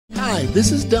Hi,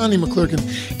 this is Donnie McClurkin,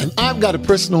 and I've got a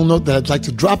personal note that I'd like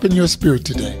to drop in your spirit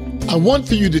today. I want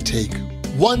for you to take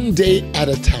one day at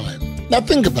a time. Now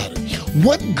think about it.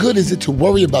 What good is it to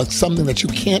worry about something that you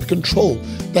can't control,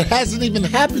 that hasn't even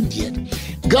happened yet?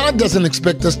 God doesn't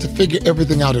expect us to figure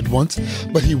everything out at once,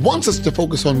 but he wants us to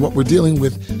focus on what we're dealing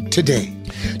with today,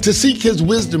 to seek his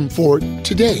wisdom for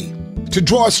today, to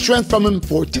draw strength from him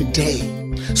for today.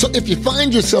 So if you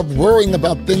find yourself worrying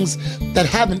about things that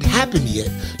haven't happened yet,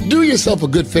 do yourself a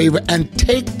good favor and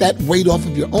take that weight off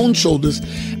of your own shoulders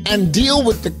and deal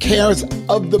with the cares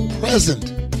of the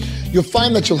present. You'll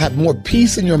find that you'll have more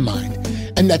peace in your mind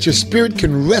and that your spirit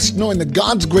can rest knowing that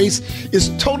God's grace is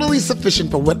totally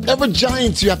sufficient for whatever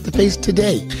giants you have to face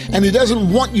today. And he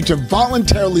doesn't want you to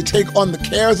voluntarily take on the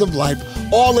cares of life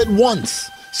all at once.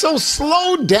 So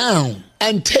slow down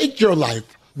and take your life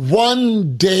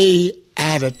one day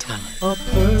at a time. A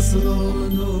personal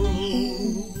note.